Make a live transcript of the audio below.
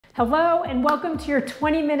Hello and welcome to your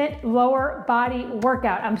 20-minute lower body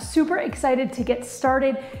workout. I'm super excited to get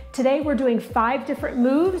started. Today we're doing 5 different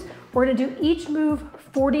moves. We're gonna do each move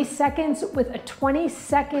 40 seconds with a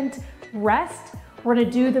 20-second rest. We're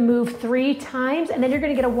gonna do the move 3 times and then you're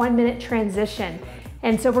gonna get a 1-minute transition.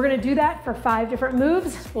 And so we're gonna do that for 5 different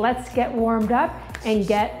moves. Let's get warmed up and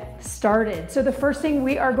get started. So the first thing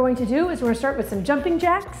we are going to do is we're gonna start with some jumping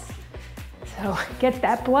jacks. So get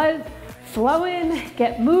that blood flowing,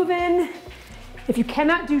 get moving. If you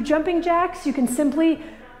cannot do jumping jacks, you can simply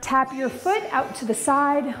tap your foot out to the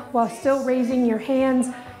side while still raising your hands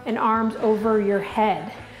and arms over your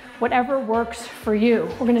head. Whatever works for you.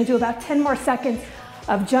 We're gonna do about 10 more seconds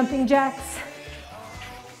of jumping jacks.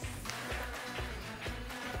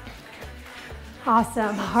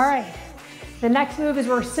 Awesome, all right. The next move is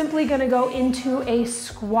we're simply gonna go into a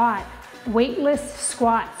squat, weightless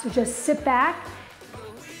squat. So just sit back,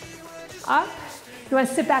 up. You want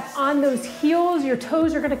to sit back on those heels. Your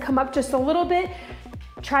toes are going to come up just a little bit.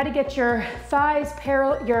 Try to get your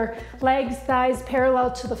legs, thighs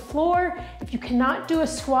parallel to the floor. If you cannot do a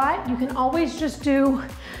squat, you can always just do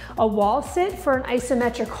a wall sit for an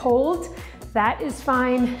isometric hold. That is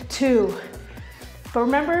fine too. But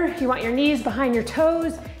remember, you want your knees behind your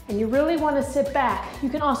toes and you really want to sit back. You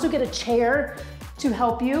can also get a chair to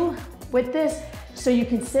help you with this so you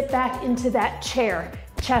can sit back into that chair.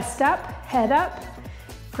 Chest up, head up.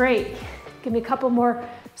 Great. Give me a couple more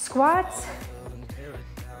squats.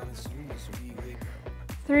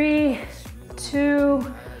 3, 2,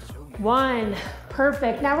 1.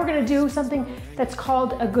 Perfect. Now we're going to do something that's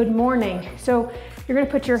called a good morning. So you're going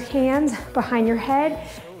to put your hands behind your head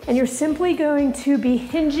and you're simply going to be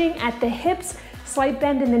hinging at the hips, slight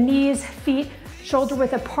bend in the knees, feet shoulder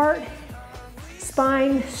width apart,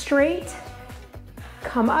 spine straight.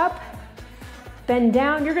 Come up. Bend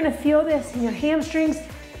down. You're gonna feel this in your hamstrings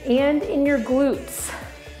and in your glutes.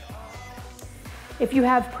 If you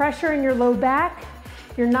have pressure in your low back,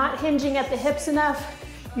 you're not hinging at the hips enough,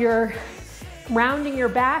 you're rounding your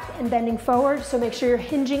back and bending forward, so make sure you're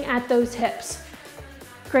hinging at those hips.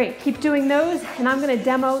 Great, keep doing those, and I'm gonna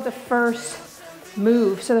demo the first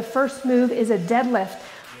move. So the first move is a deadlift.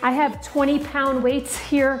 I have 20-pound weights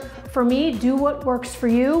here for me. Do what works for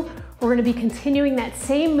you. We're gonna be continuing that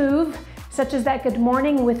same move, such as that good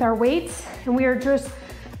morning with our weights. And we are just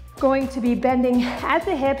going to be bending at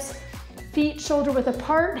the hips, feet shoulder width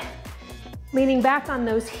apart, leaning back on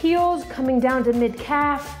those heels, coming down to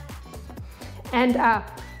mid-calf, and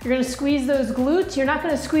up. You're gonna squeeze those glutes. You're not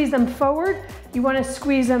gonna squeeze them forward. You wanna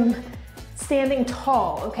squeeze them standing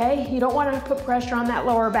tall, okay? You don't wanna put pressure on that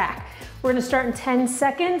lower back. We're gonna start in 10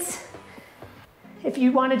 seconds. If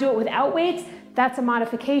you wanna do it without weights, that's a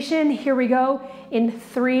modification. Here we go in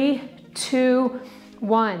 3, 2,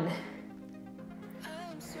 1.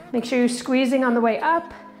 Make sure you're squeezing on the way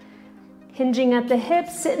up, hinging at the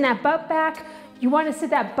hips, sitting that butt back. You want to sit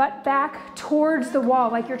that butt back towards the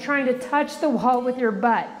wall, like you're trying to touch the wall with your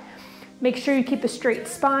butt. Make sure you keep a straight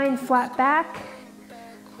spine, flat back.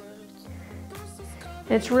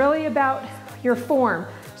 And it's really about your form.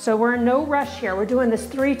 So we're in no rush here. We're doing this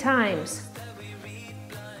 3 times.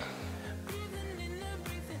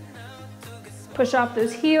 Push off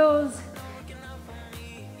those heels.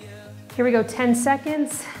 Here we go, 10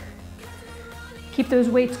 seconds. Keep those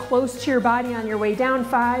weights close to your body on your way down.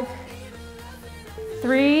 5,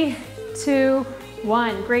 3, 2,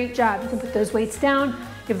 1. Great job. You can put those weights down.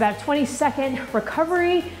 You have about a 20-second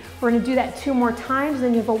recovery. We're gonna do that 2 more times,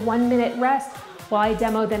 then you have a 1-minute rest while I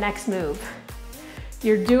demo the next move.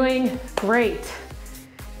 You're doing great.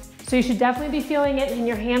 So you should definitely be feeling it in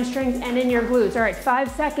your hamstrings and in your glutes. All right, 5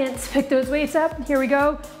 seconds. Pick those weights up. Here we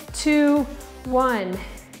go. 2, 1.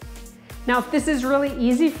 Now, if this is really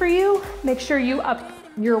easy for you, make sure you up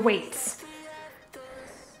your weights.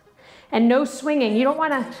 And no swinging. You don't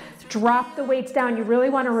want to drop the weights down. You really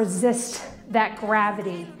want to resist that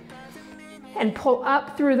gravity and pull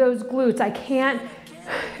up through those glutes. I can't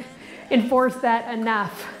enforce that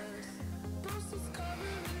enough.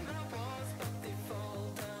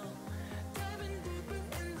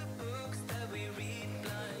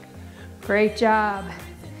 Great job.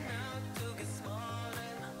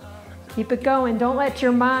 Keep it going. Don't let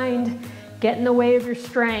your mind get in the way of your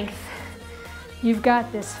strength. You've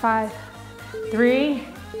got this. 5, 3,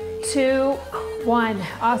 2, 1.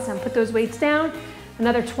 Awesome. Put those weights down.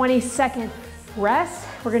 Another 20-second rest.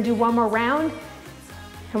 We're going to do 1 more round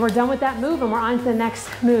and we're done with that move and we're on to the next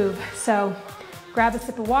move. So grab a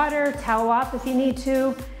sip of water, towel off if you need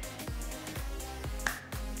to.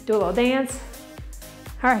 Do a little dance.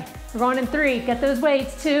 All right, we're going in 3. Get those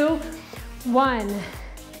weights. 2, 1.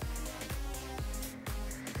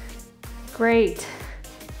 Great.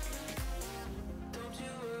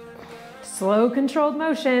 Slow, controlled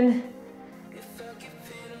motion.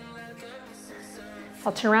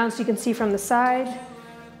 I'll turn around so you can see from the side.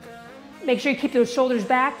 Make sure you keep those shoulders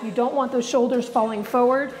back. You don't want those shoulders falling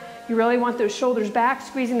forward. You really want those shoulders back,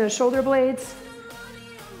 squeezing those shoulder blades.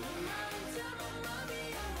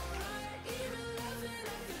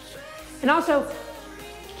 And also,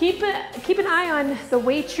 keep an eye on the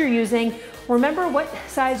weights you're using. Remember what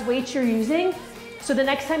size weights you're using. So the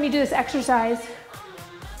next time you do this exercise,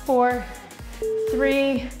 4,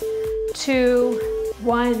 3, 2,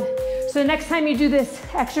 1. So the next time you do this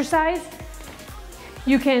exercise,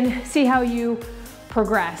 you can see how you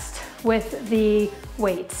progressed with the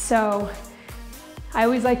weights. So I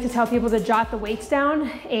always like to tell people to jot the weights down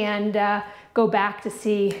and go back to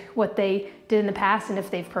see what they did in the past and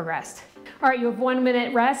if they've progressed. All right, you have 1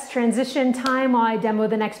 minute rest, transition time while I demo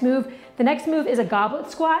the next move. The next move is a goblet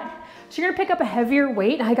squat. So you're gonna pick up a heavier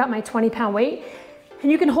weight. I got my 20-pound weight,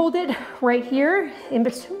 and you can hold it right here,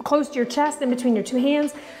 close to your chest, in between your two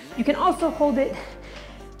hands. You can also hold it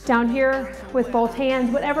down here with both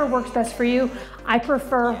hands, whatever works best for you. I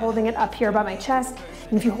prefer holding it up here by my chest.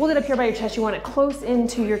 And if you hold it up here by your chest, you want it close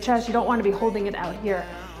into your chest. You don't want to be holding it out here.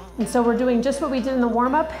 And so we're doing just what we did in the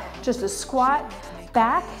warm-up, just a squat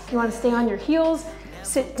back. You want to stay on your heels,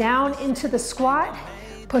 sit down into the squat,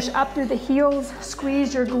 push up through the heels,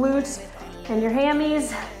 squeeze your glutes and your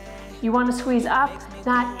hammies. You want to squeeze up,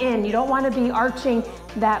 not in. You don't want to be arching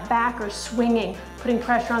that back or swinging, putting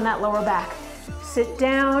pressure on that lower back. Sit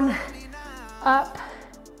down, up,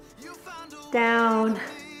 down,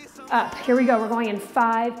 up. Here we go, we're going in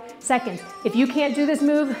 5 seconds. If you can't do this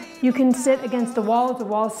move, you can sit against the wall. If the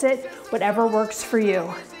wall sit, whatever works for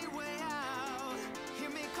you.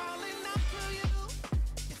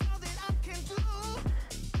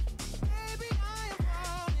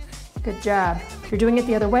 Good job. If you're doing it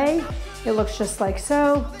the other way, it looks just like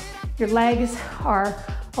so. Your legs are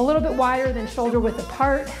a little bit wider than shoulder width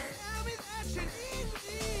apart.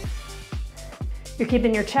 You're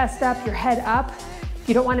keeping your chest up, your head up.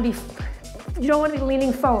 You don't want to be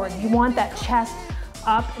leaning forward. You want that chest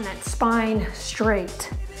up and that spine straight.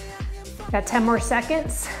 Got 10 more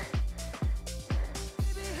seconds.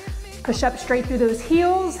 Push up straight through those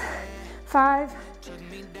heels. 5,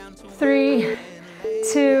 3,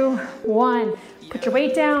 2, 1. Put your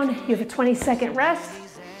weight down. You have a 20-second rest.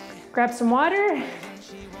 Grab some water.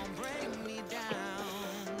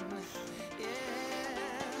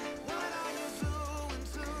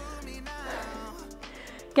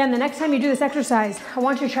 Again, the next time you do this exercise, I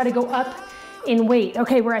want you to try to go up in weight.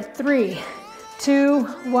 Okay, we're at 3, 2,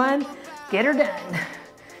 1. Get her done.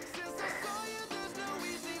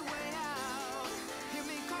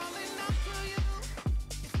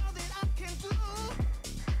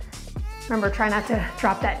 Remember, try not to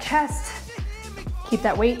drop that chest. Keep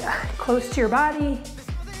that weight close to your body.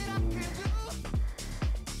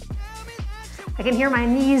 I can hear my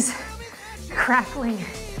knees crackling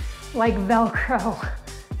like Velcro.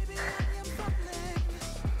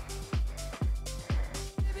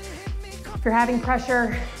 If you're having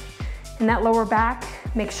pressure in that lower back,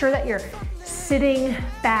 make sure that you're sitting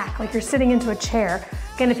back, like you're sitting into a chair.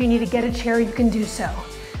 Again, if you need to get a chair, you can do so.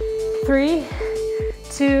 3,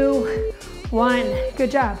 2, 1. Good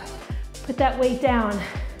job. Put that weight down.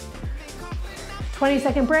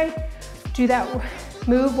 20-second break. Do that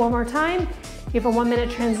move one more time. You have a 1 minute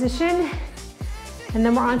transition, and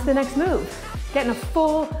then we're on to the next move. Getting a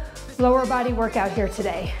full lower body workout here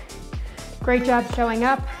today. Great job showing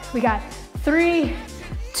up. We got 3,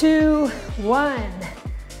 2, 1.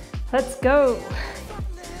 Let's go.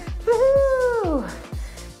 Woohoo!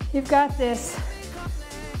 You've got this.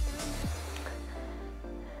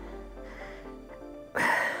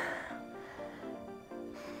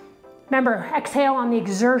 Remember, exhale on the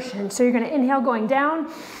exertion. So you're gonna inhale going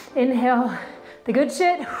down, inhale the good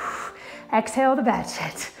shit, exhale the bad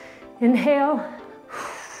shit. Inhale.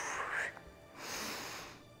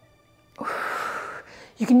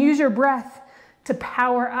 You can use your breath to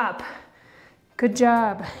power up. Good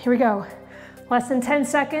job. Here we go. Less than 10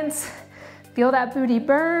 seconds. Feel that booty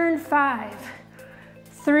burn. 5,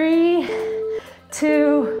 3,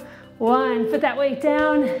 2, 1. Put that weight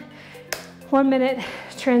down. 1 minute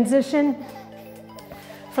transition.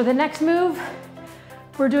 For the next move,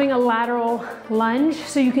 we're doing a lateral lunge.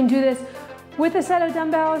 So you can do this with a set of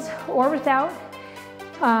dumbbells or without.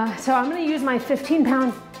 So I'm gonna use my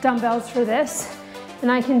 15-pound dumbbells for this,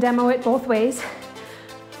 and I can demo it both ways.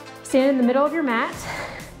 Stand in the middle of your mat,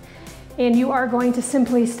 and you are going to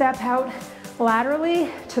simply step out laterally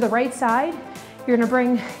to the right side. You're gonna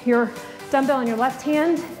bring your dumbbell in your left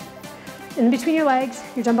hand, in between your legs,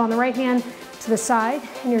 your dumbbell on the right hand to the side,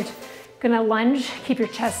 and you're gonna lunge, keep your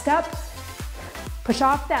chest up, push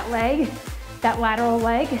off that leg, that lateral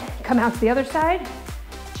leg, come out to the other side,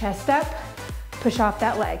 chest up, push off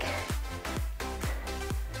that leg.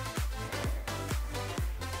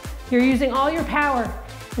 You're using all your power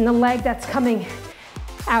in the leg that's coming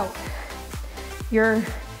out. Your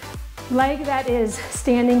leg that is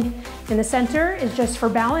standing in the center is just for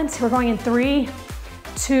balance. We're going in 3,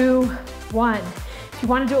 2, 1. If you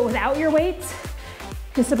want to do it without your weights, you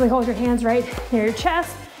can simply hold your hands right near your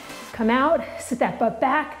chest, come out, sit that butt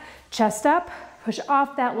back, chest up, push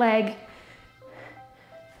off that leg.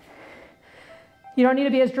 You don't need to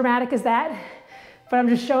be as dramatic as that, but I'm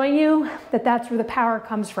just showing you that that's where the power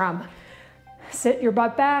comes from. Sit your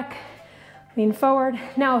butt back, lean forward.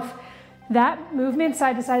 Now, if that movement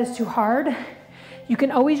side to side is too hard, you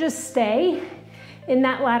can always just stay in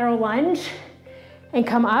that lateral lunge and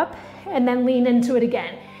come up and then lean into it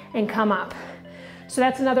again and come up. So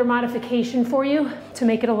that's another modification for you to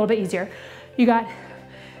make it a little bit easier. You got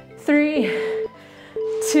 3,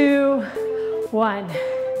 2, 1.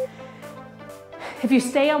 If you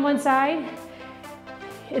stay on one side,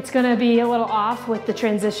 it's gonna be a little off with the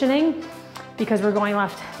transitioning because we're going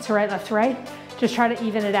left to right. Just try to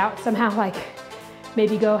even it out somehow, like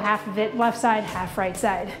maybe go half of it left side, half right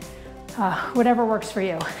side. Whatever works for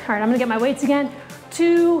you. All right, I'm gonna get my weights again.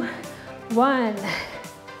 2, 1.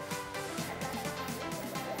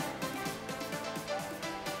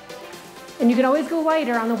 And you can always go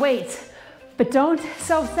lighter on the weights, but don't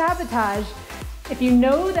self-sabotage. If you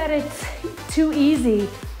know that it's too easy,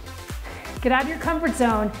 get out of your comfort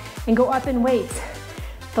zone and go up in weights.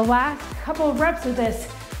 The last couple of reps of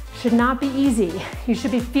this should not be easy. You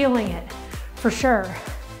should be feeling it, for sure.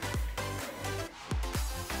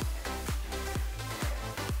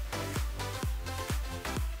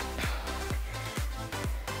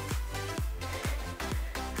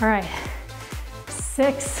 All right,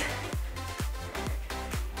 6,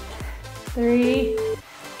 3,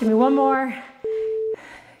 give me one more.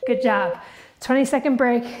 Good job. 20-second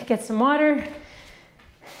break, get some water.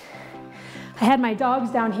 I had my dogs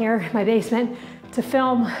down here in my basement to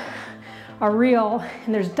film a reel,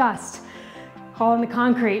 and there's dust all in the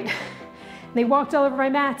concrete. They walked all over my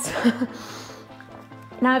mats.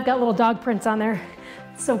 Now I've got little dog prints on there.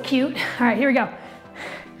 So cute. All right, here we go.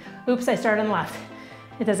 Oops, I started on the left.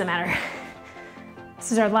 It doesn't matter.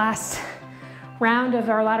 This is our last round of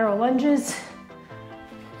our lateral lunges.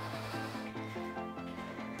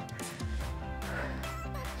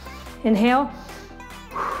 Inhale,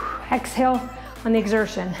 exhale on the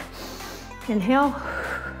exertion. Inhale.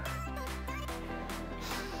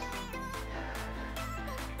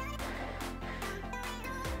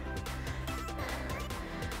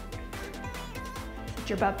 Sit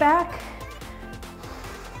your butt back.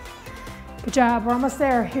 Good job, we're almost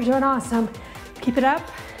there. You're doing awesome. Keep it up.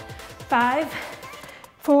 5,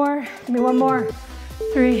 4, give me one more.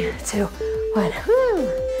 3, 2, 1. Woo.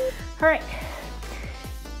 All right.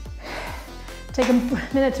 Take a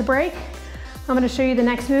minute to break. I'm gonna show you the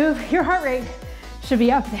next move. Your heart rate should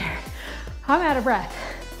be up there. I'm out of breath.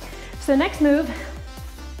 So the next move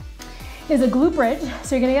is a glute bridge.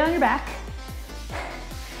 So you're gonna get on your back.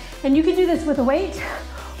 And you can do this with a weight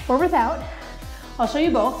or without. I'll show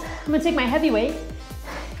you both. I'm gonna take my heavy weight.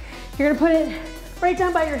 You're gonna put it right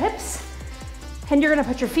down by your hips, and you're gonna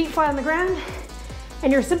put your feet flat on the ground,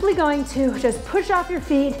 and you're simply going to just push off your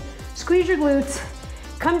feet, squeeze your glutes,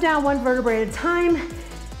 come down one vertebrae at a time.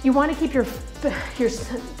 You wanna keep your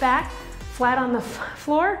back flat on the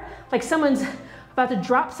floor, like someone's about to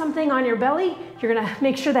drop something on your belly. You're gonna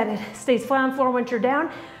make sure that it stays flat on the floor once you're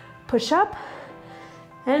down. Push up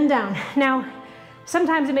and down. Now,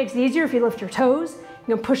 sometimes it makes it easier if you lift your toes.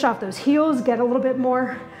 You can push off those heels, get a little bit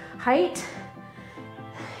more height.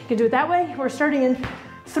 You can do it that way. We're starting in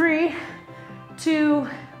 3, 2,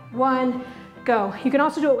 1, go. You can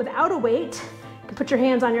also do it without a weight. You can put your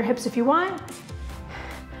hands on your hips if you want,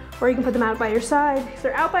 or you can put them out by your side. If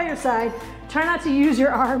they're out by your side, try not to use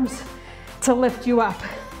your arms to lift you up.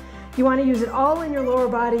 You want to use it all in your lower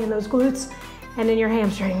body, in those glutes and in your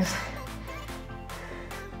hamstrings.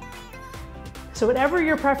 So whatever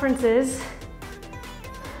your preference is,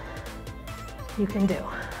 you can do.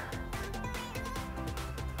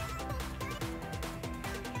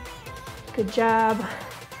 Good job.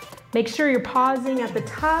 Make sure you're pausing at the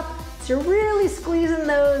top, so you're really squeezing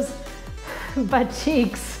those butt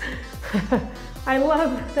cheeks. I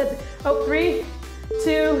love that. Oh, 3,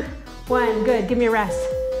 2, 1, good, give me a rest.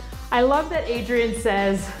 I love that Adrian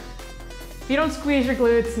says, if you don't squeeze your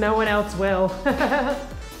glutes, no one else will.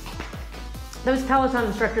 Those Peloton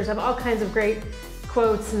instructors have all kinds of great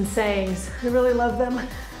quotes and sayings. I really love them.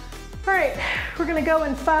 All right, we're gonna go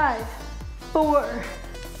in 5, 4,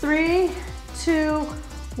 3, 2,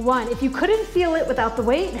 1. If you couldn't feel it without the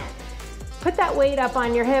weight, put that weight up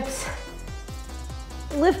on your hips,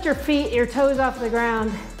 lift your feet, your toes off the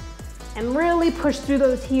ground, and really push through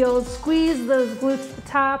those heels, squeeze those glutes to the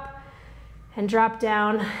top, and drop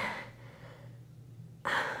down.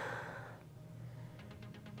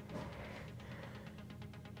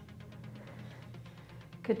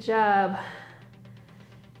 Good job.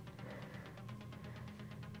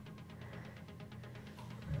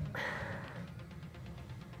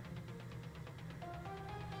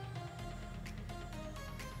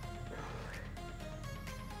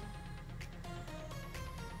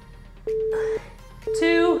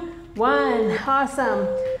 Two, one, awesome.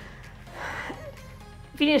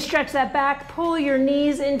 If you need to stretch that back, pull your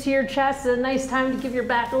knees into your chest. It's a nice time to give your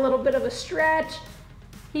back a little bit of a stretch.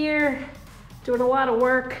 Here, doing a lot of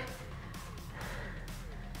work.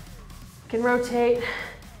 You can rotate,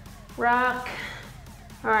 rock.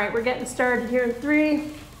 All right, we're getting started here in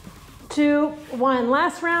 3, 2, 1.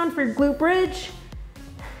 Last round for your glute bridge.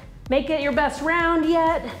 Make it your best round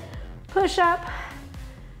yet. Push up.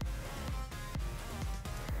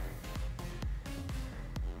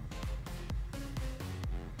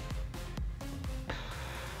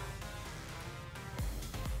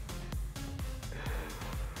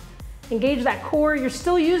 Engage that core. You're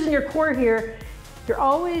still using your core here. You're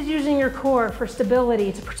always using your core for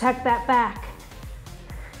stability to protect that back.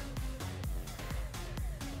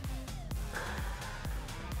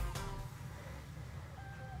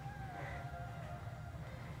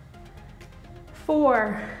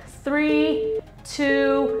 Four, 3,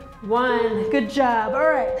 2, 1. Good job. All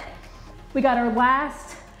right, we got our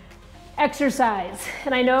last exercise.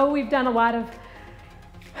 And I know we've done a lot of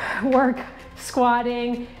work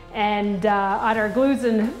squatting and on our glutes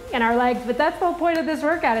and our legs, but that's the whole point of this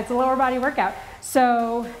workout. It's a lower body workout.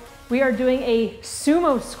 So we are doing a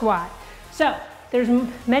sumo squat. So there's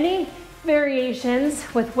many variations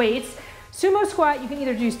with weights. Sumo squat, you can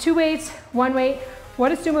either use 2 weights, 1 weight.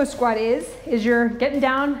 What a sumo squat is you're getting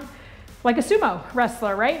down like a sumo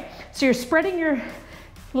wrestler, right? So you're spreading your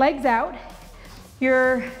legs out.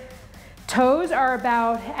 Your toes are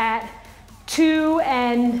about at 2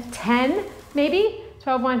 and 10, maybe.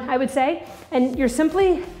 12, 1, I would say. And you're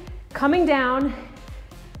simply coming down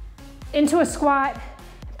into a squat,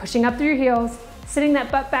 pushing up through your heels, sitting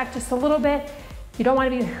that butt back just a little bit. You don't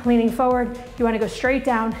want to be leaning forward. You want to go straight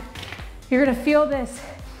down. You're going to feel this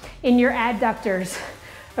in your adductors,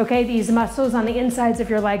 okay? These muscles on the insides of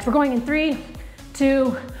your legs. We're going in 3, 2,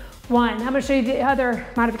 1. I'm going to show you the other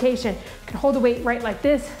modification. You can hold the weight right like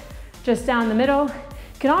this, just down the middle.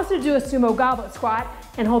 You can also do a sumo goblet squat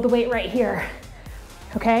and hold the weight right here.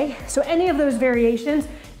 Okay, so any of those variations,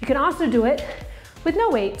 you can also do it with no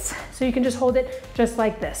weights. So you can just hold it just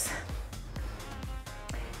like this.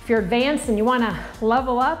 If you're advanced and you wanna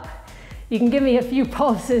level up, you can give me a few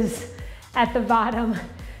pulses at the bottom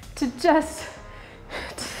to just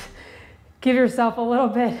give yourself a little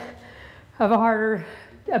bit of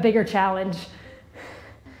a bigger challenge.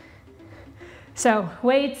 So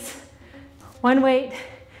weights, 1 weight,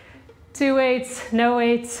 2 weights, no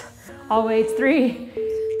weights, all weights, 3,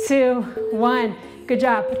 2, 1. Good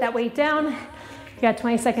job. Put that weight down. You got a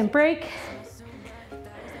 20-second break.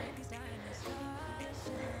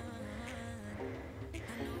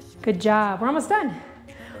 Good job. We're almost done.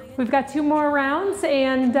 We've got 2 more rounds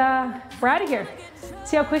and we're out of here.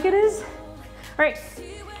 See how quick it is? All right,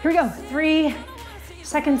 here we go. 3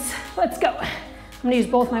 seconds. Let's go. I'm gonna use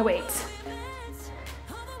both my weights.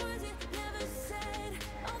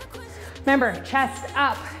 Remember, chest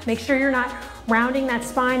up. Make sure you're not rounding that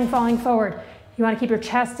spine and falling forward. You want to keep your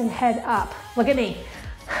chest and head up. Look at me.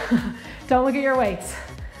 Don't look at your weights.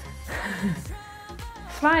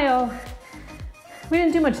 Smile. We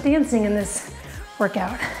didn't do much dancing in this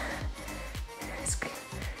workout.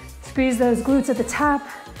 Squeeze those glutes at the top.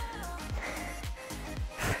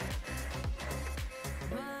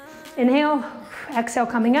 Inhale, exhale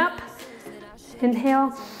coming up.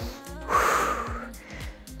 Inhale.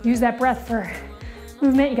 Use that breath for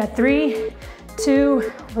movement. You got 3, 2,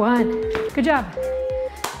 1. Good job.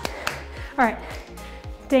 All right,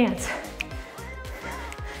 dance.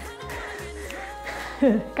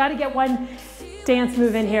 Got to get one dance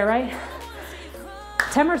move in here, right?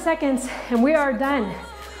 10 more seconds and we are done.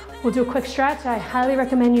 We'll do a quick stretch. I highly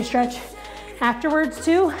recommend you stretch afterwards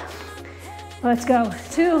too. Let's go.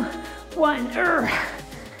 2, 1. Your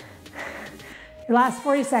last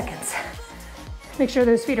 40 seconds. Make sure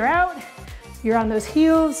those feet are out. You're on those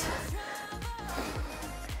heels.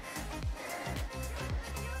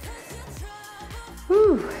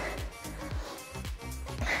 Whew.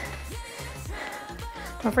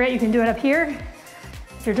 Don't forget you can do it up here.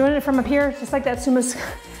 If you're doing it from up here, just like that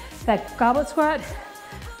that goblet squat,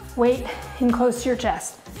 weight in close to your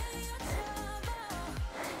chest.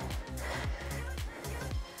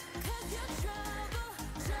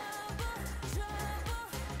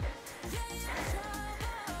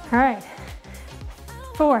 All right,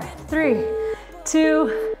 4, 3,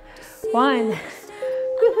 2, 1.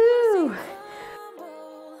 Woohoo!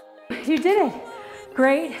 You did it.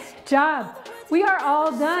 Great job. We are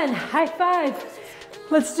all done. High five.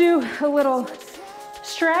 Let's do a little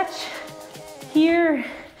stretch here.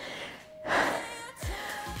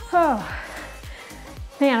 Oh,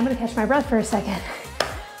 man, I'm gonna catch my breath for a second.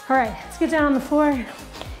 All right, let's get down on the floor.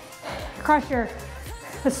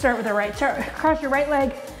 Let's start with the right. Cross your right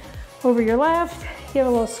leg over your left. Give a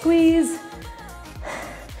little squeeze.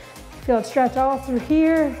 Feel it stretch all through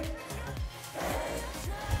here.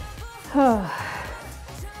 Oh.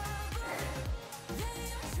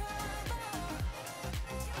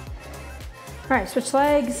 All right, switch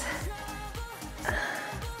legs.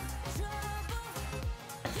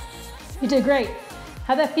 You did great.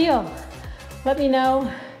 How'd that feel? Let me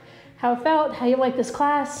know how it felt, how you like this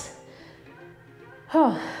class.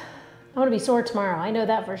 Oh, I'm gonna be sore tomorrow. I know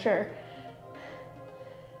that for sure.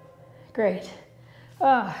 Great.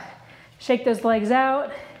 Oh, shake those legs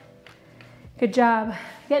out. Good job.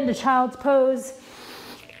 Get into child's pose.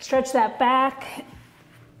 Stretch that back.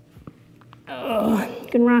 Oh, you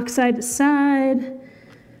can rock side to side.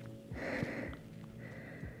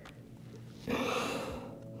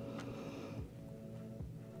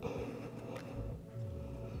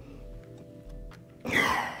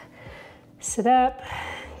 Sit up,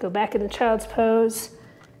 go back into child's pose.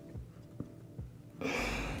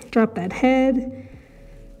 Drop that head.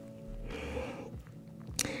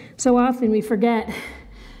 So often we forget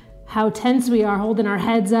how tense we are holding our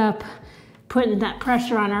heads up, putting that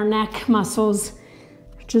pressure on our neck muscles.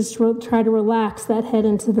 Just try to relax that head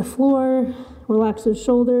into the floor, relax those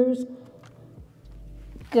shoulders.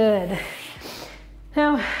 Good.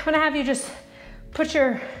 Now, I'm gonna have you just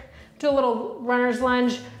do a little runner's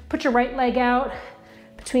lunge, put your right leg out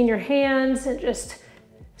between your hands and just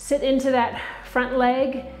sit into that front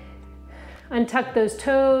leg. Untuck those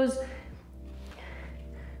toes.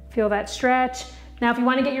 Feel that stretch. Now, if you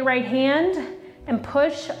want to get your right hand and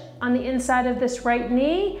push on the inside of this right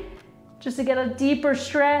knee, just to get a deeper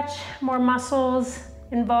stretch, more muscles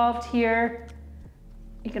involved here.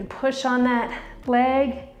 You can push on that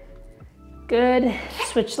leg. Good.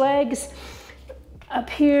 Switch legs. Up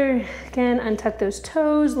here, again, untuck those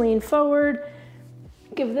toes, lean forward.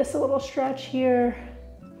 Give this a little stretch here.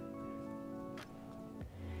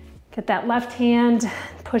 Get that left hand,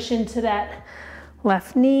 push into that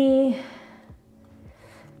left knee.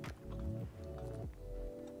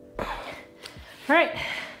 All right,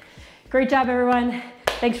 great job, everyone.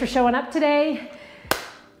 Thanks for showing up today.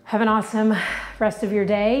 Have an awesome rest of your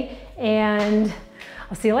day, and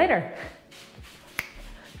I'll see you later.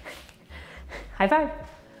 High five.